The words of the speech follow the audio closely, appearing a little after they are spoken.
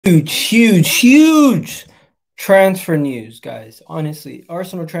Huge transfer news, guys. Honestly,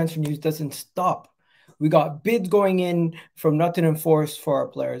 Arsenal transfer news doesn't stop. We got bids going in from Nottingham Forest for our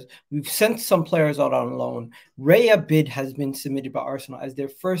players. We've sent some players out on loan. Raya bid has been submitted by Arsenal as their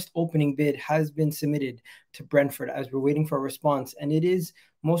first opening bid has been submitted to Brentford as we're waiting for a response. And it is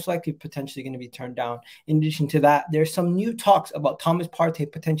most likely potentially going to be turned down. In addition to that, there's some new talks about Thomas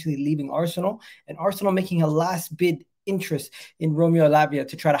Partey potentially leaving Arsenal and Arsenal making a last bid interest in Romeo Lavia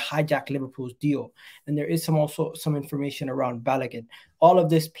to try to hijack Liverpool's deal. And there is also some information around Balogun. All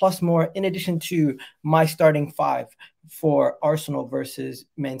of this plus more, in addition to my starting five for Arsenal versus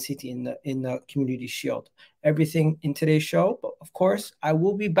Man City in the Community Shield. Everything in today's show. But of course, I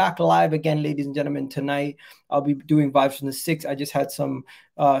will be back live again, ladies and gentlemen, tonight. I'll be doing vibes from the 6th. I just had some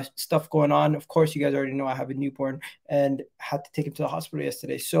stuff going on. Of course, you guys already know I have a newborn and had to take him to the hospital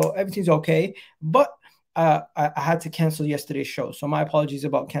yesterday. So everything's okay. But I had to cancel yesterday's show. So my apologies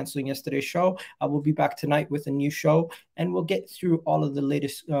about canceling yesterday's show. I will be back tonight with a new show and we'll get through all of the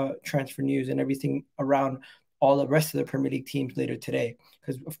latest transfer news and everything around all the rest of the Premier League teams later today.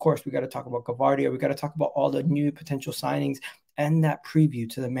 Because, of course, we got to talk about Gavardia. We got to talk about all the new potential signings and that preview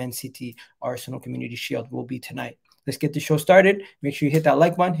to the Man City Arsenal Community Shield will be tonight. Let's get the show started. Make sure you hit that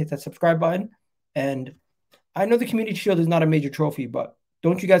like button, hit that subscribe button. And I know the Community Shield is not a major trophy, but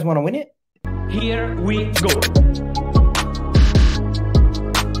don't you guys want to win it? Here we go.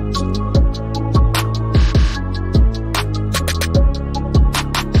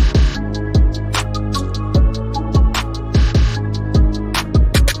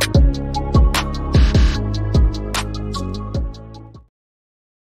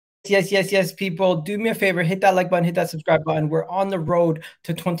 Yes, people. Do me a favor, hit that like button, hit that subscribe button. We're on the road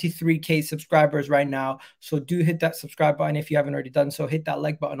to 23K subscribers right now. So do hit that subscribe button if you haven't already done so. Hit that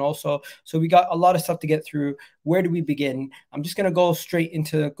like button also. So we got a lot of stuff to get through. Where do we begin? I'm just going to go straight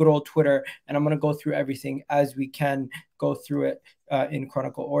into good old Twitter, and I'm going to go through everything as we can go through it in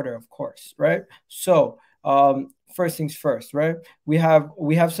chronicle order, of course, right? So first things first, right? We have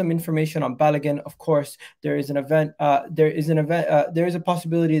some information on Balogun. Of course, there is a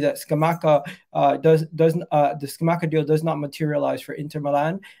possibility that Scamacca the Scamacca deal does not materialize for Inter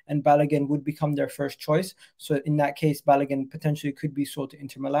Milan, and Balogun would become their first choice. So in that case, Balogun potentially could be sold to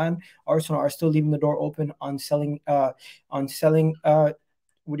Inter Milan. Arsenal are still leaving the door open on selling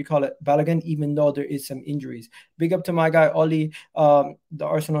Balogun, even though there is some injuries. Big up to my guy Oli, the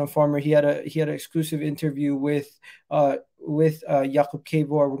Arsenal informer. He had an exclusive interview with Jakub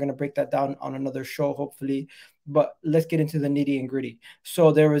Kavor. We're gonna break that down on another show, hopefully. But let's get into the nitty and gritty.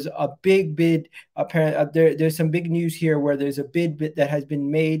 So there was a big bid. There's some big news here where there's a bid that has been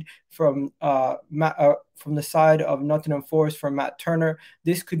made from the side of Nottingham Forest for Matt Turner.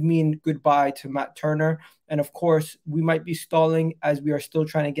 This could mean goodbye to Matt Turner. And of course, we might be stalling as we are still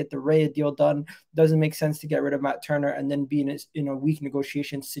trying to get the Raya deal done. Doesn't make sense to get rid of Matt Turner and then be in a weak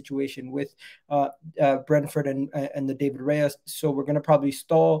negotiation situation with Brentford and the David Raya. So we're going to probably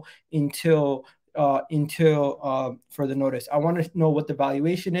stall until further notice. I want to know what the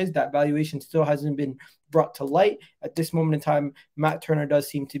valuation is. That valuation still hasn't been brought to light at this moment in time. Matt Turner does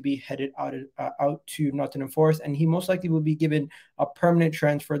seem to be headed out to Nottingham Forest, and he most likely will be given a permanent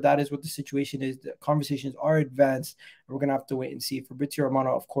transfer. That is what the situation is. The conversations are advanced, and we're gonna have to wait and see. Fabrizio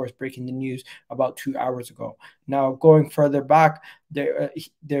Romano, of course, breaking the news about 2 hours ago. Now, going further back,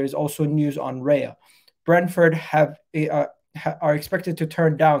 there's also news on Raya. Brentford are expected to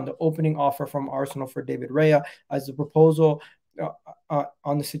turn down the opening offer from Arsenal for David Raya, as the proposal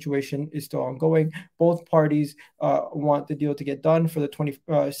on the situation is still ongoing. Both parties want the deal to get done for the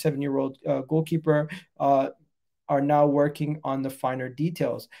 27-year-old goalkeeper. Are now working on the finer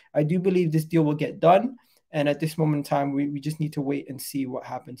details. I do believe this deal will get done, and at this moment in time, we just need to wait and see what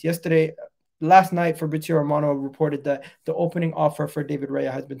happens. Last night, Fabrizio Romano reported that the opening offer for David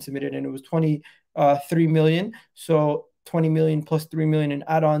Raya has been submitted, and it was 23 million. So 20 million plus 3 million in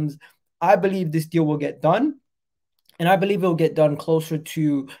add-ons. I believe this deal will get done, and I believe it will get done closer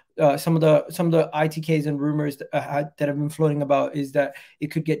to some of the ITKs and rumors that have been floating about is that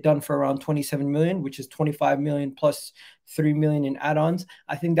it could get done for around 27 million, which is 25 million plus 3 million in add-ons.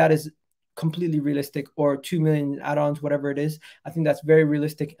 I think that is completely realistic, or 2 million add-ons, whatever it is. I think that's very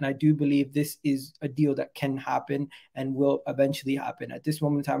realistic, and I do believe this is a deal that can happen and will eventually happen. At this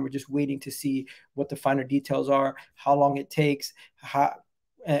moment in time, we're just waiting to see what the finer details are, how long it takes,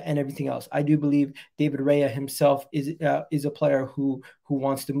 and everything else. I do believe David Raya himself is a player who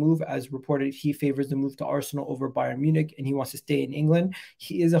wants to move. As reported, he favors the move to Arsenal over Bayern Munich, and he wants to stay in England.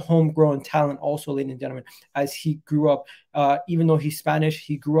 He is a homegrown talent also, ladies and gentlemen, as he grew up, even though he's Spanish,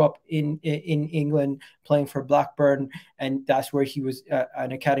 he grew up in England playing for Blackburn, and that's where he was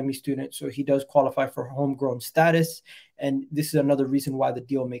an academy student. So he does qualify for homegrown status. And this is another reason why the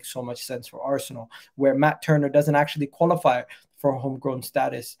deal makes so much sense for Arsenal, where Matt Turner doesn't actually qualify for homegrown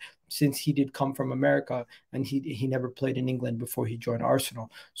status, since he did come from America and he never played in England before he joined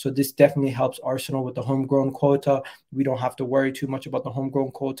Arsenal. So this definitely helps Arsenal with the homegrown quota. We don't have to worry too much about the homegrown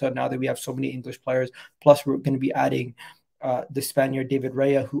quota now that we have so many English players. Plus, we're going to be adding the Spaniard David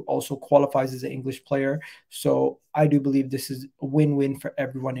Raya, who also qualifies as an English player. So I do believe this is a win-win for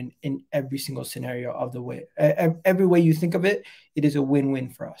everyone in every single scenario of the way. Every way you think of it, it is a win-win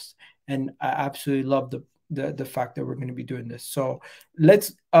for us. And I absolutely love the fact that we're going to be doing this. So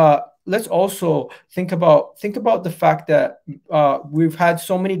let's also think about the fact that we've had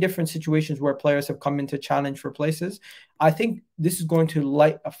so many different situations where players have come in to challenge for places. I think this is going to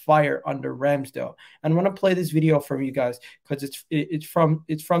light a fire under Ramsdale. And I want to play this video from you guys because it's from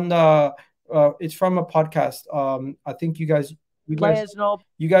a podcast. I think you guys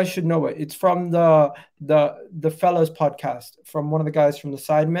should know it. It's from the Fellas podcast, from one of the guys from the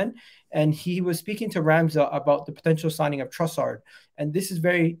Sidemen, and he was speaking to Ramsdale about the potential signing of Trossard. And this is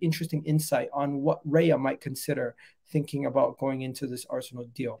very interesting insight on what Raya might consider thinking about going into this Arsenal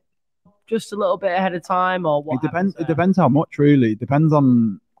deal. Just a little bit ahead of time, or what? It depends how much, really. It depends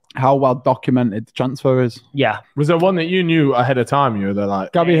on how well documented the transfer is. Yeah. Was there one that you knew ahead of time? You were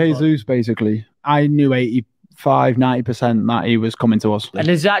like Gabby Jesus, basically. I knew 85-90% that he was coming to us. And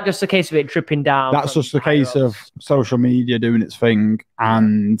is that just a case of it dripping down? That's just a case of social media doing its thing,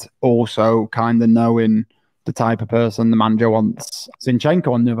 and also kind of knowing the type of person the manager wants.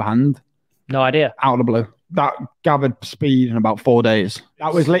 Zinchenko, on the other hand, no idea. Out of the blue. That gathered speed in about 4 days.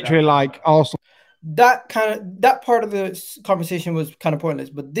 That was literally like Arsenal. That part of the conversation was kind of pointless,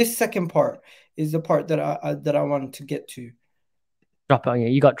 but this second part is the part that I wanted to get to. Drop it on you.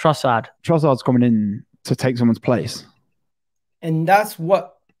 You got Trossard. Trossard's coming in to take someone's place. And that's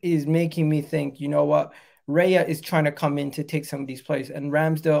what is making me think, you know what, Raya is trying to come in to take some of these plays, and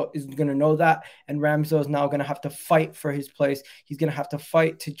Ramsdale is going to know that, and Ramsdale is now going to have to fight for his place. He's going to have to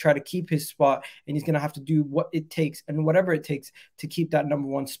fight to try to keep his spot, and he's going to have to do what it takes and whatever it takes to keep that number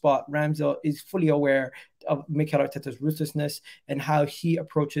one spot. Ramsdale is fully aware of Mikel Arteta's ruthlessness and how he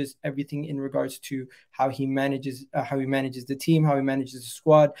approaches everything in regards to how he manages the team, how he manages the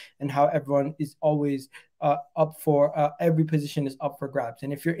squad, and how everyone is always up for every position is up for grabs.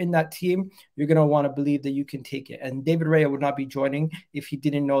 And if you're in that team, you're going to want to believe that you can take it. And David Raya would not be joining if he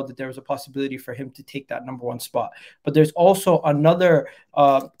didn't know that there was a possibility for him to take that number one spot. But there's also another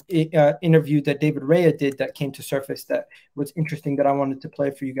interview that David Raya did that came to surface that was interesting that I wanted to play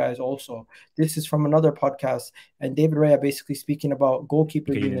for you guys also. This is from another podcast, and David Raya basically speaking about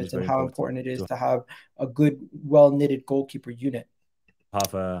goalkeeper units and how important it is to have a good, well-knitted goalkeeper unit.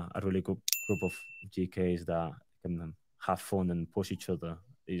 Have a really good group of GKs that can have fun and push each other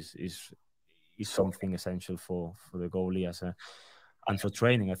is something essential for the goalie and for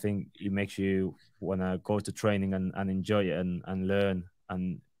training. I think it makes you want to go to training and enjoy it and learn.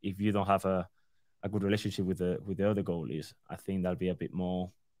 And if you don't have a good relationship with the other goalies, I think that'll be a bit more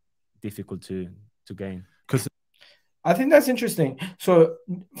difficult to gain. I think that's interesting. So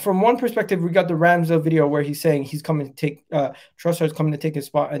from one perspective, we got the Ramsdale video where he's saying he's coming to take Trossard's coming to take his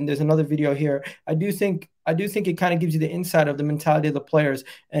spot, and there's another video here. I do think it kind of gives you the insight of the mentality of the players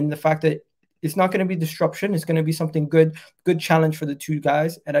and the fact that it's not going to be disruption. It's going to be something good challenge for the two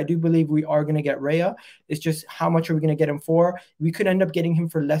guys. And I do believe we are going to get Raya. It's just how much are we going to get him for? We could end up getting him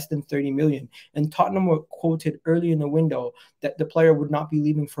for less than 30 million. And Tottenham were quoted early in the window that the player would not be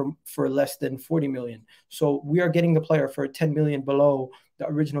leaving for less than 40 million. So we are getting the player for 10 million below the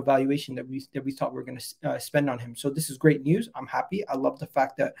original valuation that we thought we were going to spend on him. So this is great news. I'm happy. I love the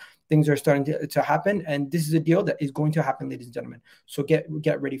fact that things are starting to happen, and this is a deal that is going to happen, ladies and gentlemen. So get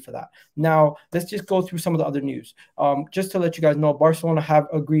ready for that. Now let's just go through some of the other news. Just to let you guys know, Barcelona have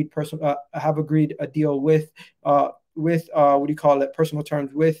agreed a deal with personal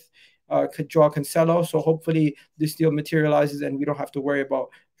terms with Joao Cancelo. So hopefully this deal materializes and we don't have to worry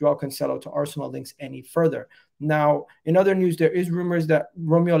about Joao Cancelo to Arsenal links any further. Now, in other news, there is rumors that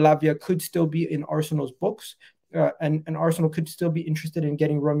Romeo Lavia could still be in Arsenal's books, and Arsenal could still be interested in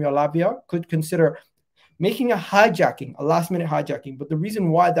getting Romeo Lavia, could consider making a last-minute hijacking. But the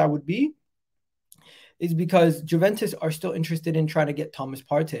reason why that would be is because Juventus are still interested in trying to get Thomas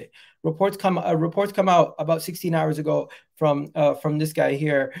Partey. Reports come out about 16 hours ago from this guy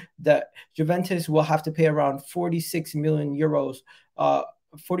here that Juventus will have to pay around 46 million euros,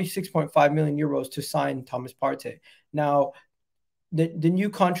 46.5 million euros to sign Thomas Partey. Now, the new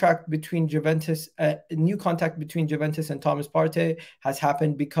contract between Juventus, Juventus and Thomas Partey has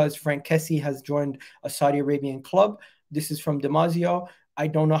happened because Frank Kessie has joined a Saudi Arabian club. This is from Damasio. I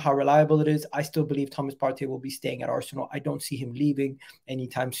don't know how reliable it is. I still believe Thomas Partey will be staying at Arsenal. I don't see him leaving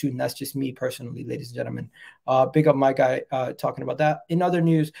anytime soon. That's just me personally, ladies and gentlemen. Big up my guy talking about that. In other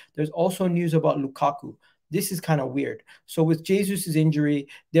news, there's also news about Lukaku. This is kind of weird. So with Jesus' injury,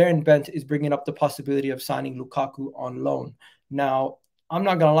 Darren Bent is bringing up the possibility of signing Lukaku on loan. Now, I'm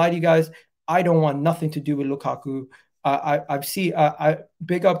not going to lie to you guys. I don't want nothing to do with Lukaku. I've seen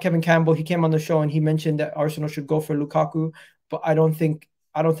big up Kevin Campbell. He came on the show and he mentioned that Arsenal should go for Lukaku, but I don't think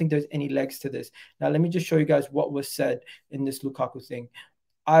there's any legs to this. Now, let me just show you guys what was said in this Lukaku thing.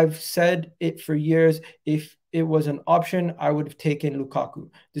 I've said it for years. If it was an option, I would have taken Lukaku.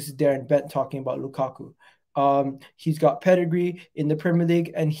 This is Darren Bent talking about Lukaku. He's got pedigree in the Premier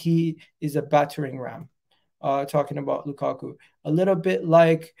League and he is a battering ram. Talking about Lukaku, a little bit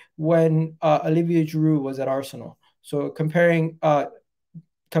like when Olivier Giroud was at Arsenal. So comparing Lukaku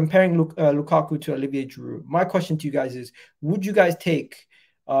to Olivier Giroud. My question to you guys is: would you guys take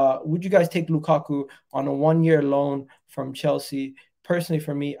Lukaku on a 1-year loan from Chelsea? Personally,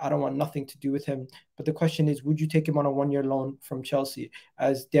 for me, I don't want nothing to do with him. But the question is: would you take him on a 1-year loan from Chelsea?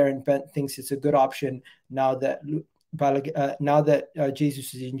 As Darren Bent thinks it's a good option now that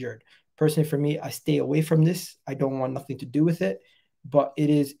Jesus is injured. Personally, for me, I stay away from this. I don't want nothing to do with it, but it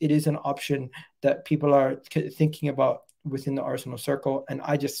is an option that people are thinking about within the Arsenal circle. And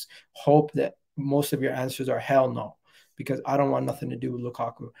I just hope that most of your answers are hell no, because I don't want nothing to do with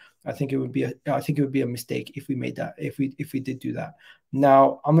Lukaku. I think it would be a mistake if we made that, if we did do that.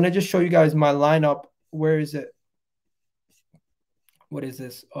 Now, I'm gonna just show you guys my lineup. Where is it? What is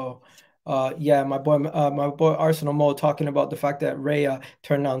this? Oh. Yeah, my boy Arsenal Mo talking about the fact that Raya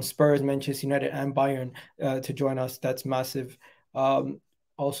turned down Spurs, Manchester United, and Bayern to join us. That's massive.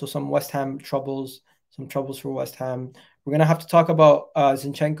 Also, some West Ham troubles, for West Ham. We're gonna have to talk about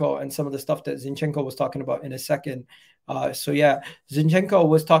Zinchenko and some of the stuff that Zinchenko was talking about in a second. So yeah, Zinchenko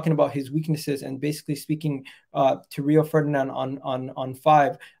was talking about his weaknesses and basically speaking to Rio Ferdinand on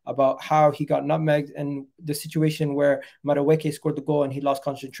 5 about how he got nutmegged and the situation where Madueke scored the goal and he lost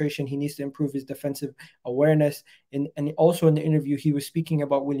concentration. He needs to improve his defensive awareness. And also in the interview, he was speaking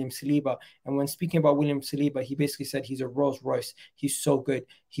about William Saliba. And when speaking about William Saliba, he basically said he's a Rolls Royce. He's so good.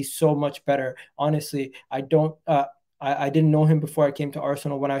 He's so much better. Honestly, I didn't know him before I came to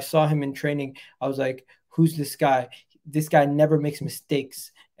Arsenal. When I saw him in training, I was like, who's this guy? This guy never makes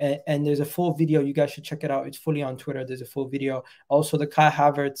mistakes. And there's a full video. You guys should check it out. It's fully on Twitter. There's a full video. Also, the Kai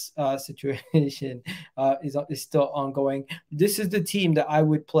Havertz situation is still ongoing. This is the team that I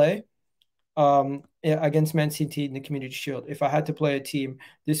would play against Man City in the Community Shield. If I had to play a team,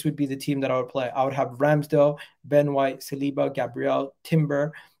 this would be the team that I would play. I would have Ramsdale, Ben White, Saliba, Gabriel,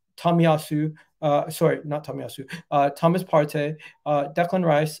 Timber, Tomiyasu, Thomas Partey, Declan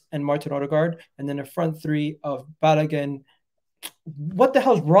Rice, and Martin Odegaard, and then a front 3 of Balogun. What the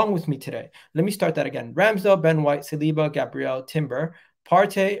hell's wrong with me today? Let me start that again. Ramsdale, Ben White, Saliba, Gabriel, Timber,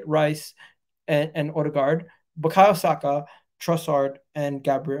 Partey, Rice, and Odegaard, Bukayo Saka, Trossard, and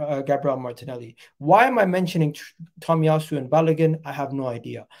Gabriel Martinelli. Why am I mentioning Tomiyasu and Balogun? I have no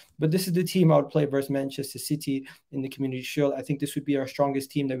idea. But this is the team I would play versus Manchester City in the Community Shield. I think this would be our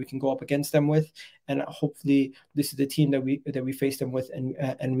strongest team that we can go up against them with, and hopefully this is the team that we face them with,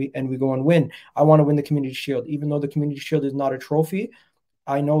 and we go and win. I want to win the Community Shield, even though the Community Shield is not a trophy.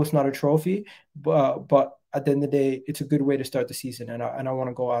 I know it's not a trophy, but at the end of the day, it's a good way to start the season, and I want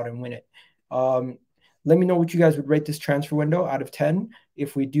to go out and win it. Let me know what you guys would rate this transfer window out of 10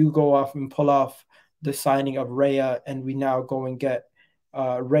 if we do go off and pull off the signing of Raya and we now go and get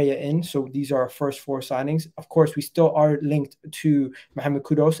Raya in. So these are our first 4 signings. Of course, we still are linked to Mohamed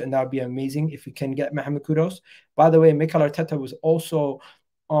Kudus, and that would be amazing if we can get Mohamed Kudus. By the way, Mikel Arteta was also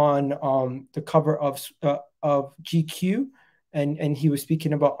on the cover of GQ, and he was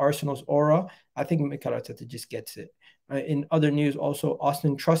speaking about Arsenal's aura. I think Mikel Arteta just gets it. In other news, also,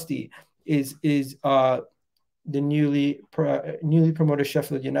 Auston Trusty is the newly promoted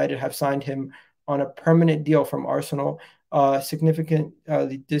Sheffield United have signed him on a permanent deal from Arsenal. The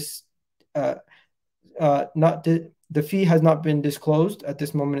fee has not been disclosed at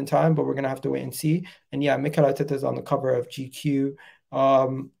this moment in time, but we're gonna have to wait and see. And yeah, Mikel Arteta is on the cover of GQ.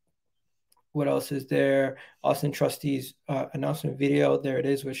 What else is there? Auston Trusty's announcement video. There it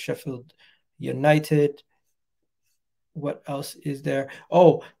is with Sheffield United. What else is there?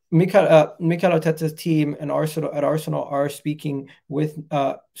 Oh, Mikel Arteta's team and Arsenal are speaking with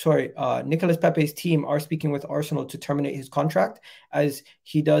Nicolas Pepe's team are speaking with Arsenal to terminate his contract, as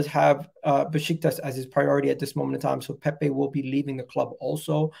he does have Besiktas as his priority at this moment in time. So Pepe will be leaving the club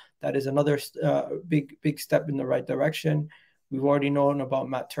also. That is another big step in the right direction. We've already known about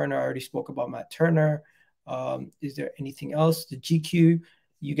Matt Turner. I already spoke about Matt Turner. Is there anything else? The GQ.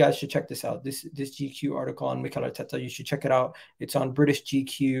 You guys should check this out. This GQ article on Mikel Arteta, you should check it out. It's on British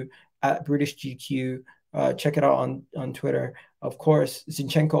GQ, at British GQ. Check it out on Twitter. Of course,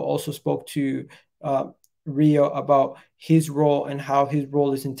 Zinchenko also spoke to Rio about his role and how his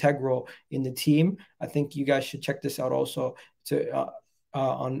role is integral in the team. I think you guys should check this out also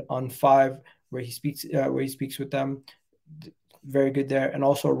on 5, where he speaks with them. Very good there. And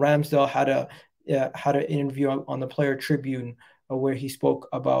also Ramsdale had an interview on the Player Tribune, where he spoke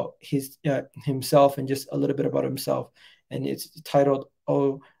about himself and just a little bit about himself, and it's titled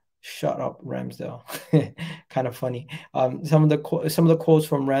 "Oh, shut up, Ramsdale." Kind of funny. Some of the quotes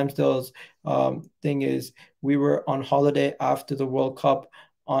from Ramsdale's thing is, "We were on holiday after the World Cup.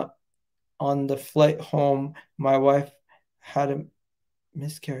 On the flight home, my wife had a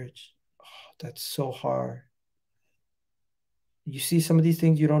miscarriage." Oh, that's so hard. You see some of these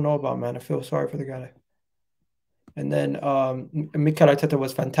things you don't know about, man. I feel sorry for the guy. And then Mikel Arteta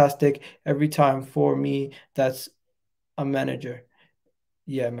was fantastic every time. For me, that's a manager.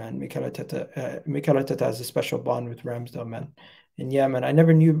 Yeah, man. Mikel Arteta has a special bond with Ramsdale, man. And yeah, man, I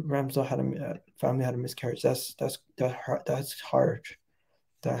never knew Ramsdale had family had a miscarriage. That's hard.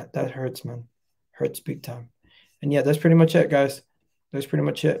 That hurts, man. Hurts big time. And yeah, that's pretty much it, guys. That's pretty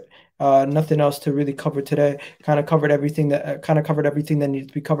much it. Nothing else to really cover today. Kind of covered everything that needed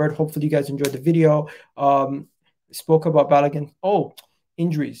to be covered. Hopefully, you guys enjoyed the video. Spoke about Balogun. Oh,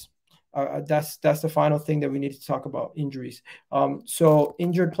 injuries. That's the final thing that we need to talk about, injuries. So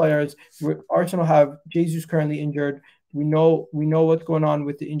injured players. Arsenal have Jesus currently injured. We know what's going on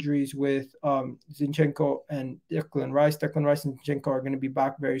with the injuries with Zinchenko and Declan Rice. Declan Rice and Zinchenko are going to be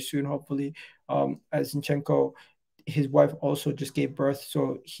back very soon, hopefully. As Zinchenko, his wife also just gave birth,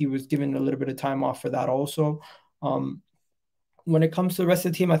 so he was given a little bit of time off for that also. When it comes to the rest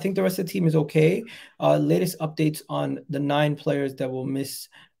of the team, I think the rest of the team is okay. Latest updates on the 9 players that will miss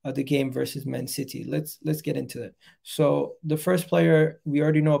the game versus Man City. Let's get into it. So the first player, we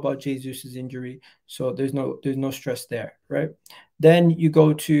already know about Jesus' injury, so there's no stress there, right? Then you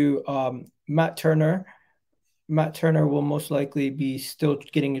go to Matt Turner. Matt Turner will most likely be still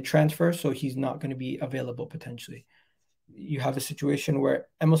getting a transfer, so he's not going to be available potentially. You have a situation where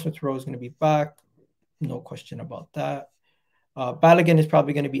Emil Smith-Rowe is going to be back. No question about that. Balogun is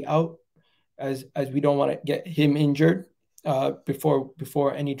probably going to be out, as we don't want to get him injured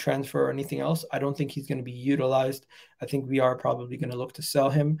before any transfer or anything else. I don't think he's going to be utilized. I think we are probably going to look to sell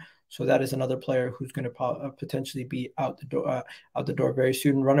him. So that is another player who's going to potentially be out the door very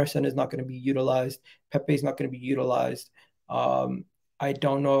soon. Runnerson is not going to be utilized. Pepe is not going to be utilized. I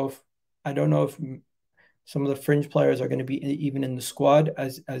don't know if some of the fringe players are going to be even in the squad,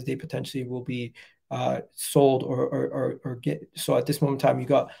 as they potentially will be sold or get. So at this moment in time, you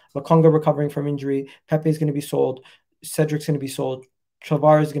got Lokonga recovering from injury. Pepe is going to be sold. Cedric's going to be sold.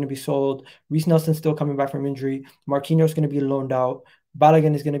 Travar is going to be sold. Reece Nelson's still coming back from injury. Marquinhos is going to be loaned out.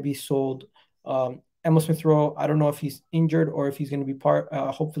 Balogun is going to be sold. Emil Smith-Rowe, I don't know if he's injured or if he's going to be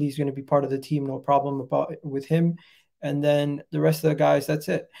hopefully he's going to be part of the team. No problem with him. And then the rest of the guys, that's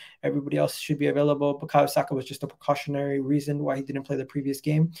it. Everybody else should be available. Bukayo Saka was just a precautionary reason why he didn't play the previous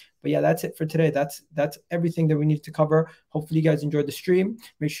game. But yeah, that's it for today. That's everything that we need to cover. Hopefully you guys enjoyed the stream.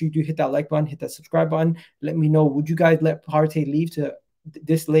 Make sure you do hit that like button, hit that subscribe button. Let me know, would you guys let Partey leave to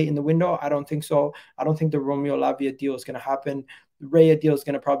this late in the window? I don't think so. I don't think the Romeo Lavia deal is going to happen. The Raya deal is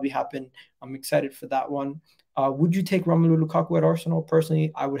going to probably happen. I'm excited for that one. Would you take Romelu Lukaku at Arsenal?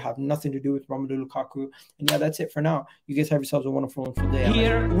 Personally, I would have nothing to do with Romelu Lukaku. And yeah, that's it for now. You guys have yourselves a wonderful day.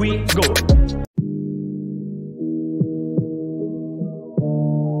 Here we go.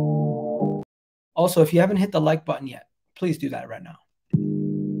 Also, if you haven't hit the like button yet, please do that right now.